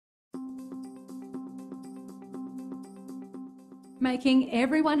Making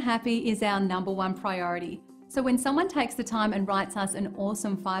everyone happy is our #1 priority. So when someone takes the time and writes us an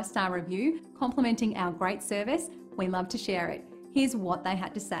awesome 5-star review complimenting our great service, we love to share it. Here's what they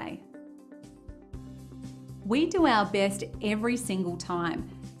had to say. We do our best every single time.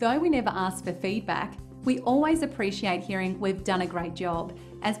 Though we never ask for feedback, we always appreciate hearing we've done a great job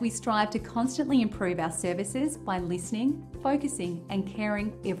as we strive to constantly improve our services by listening, focusing and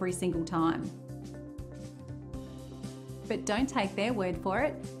caring every single time. But don't take their word for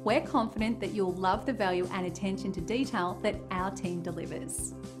it. We're confident that you'll love the value and attention to detail that our team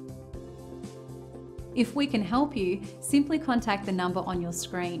delivers. If we can help you, simply contact the number on your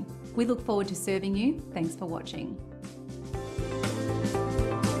screen. We look forward to serving you. Thanks for watching.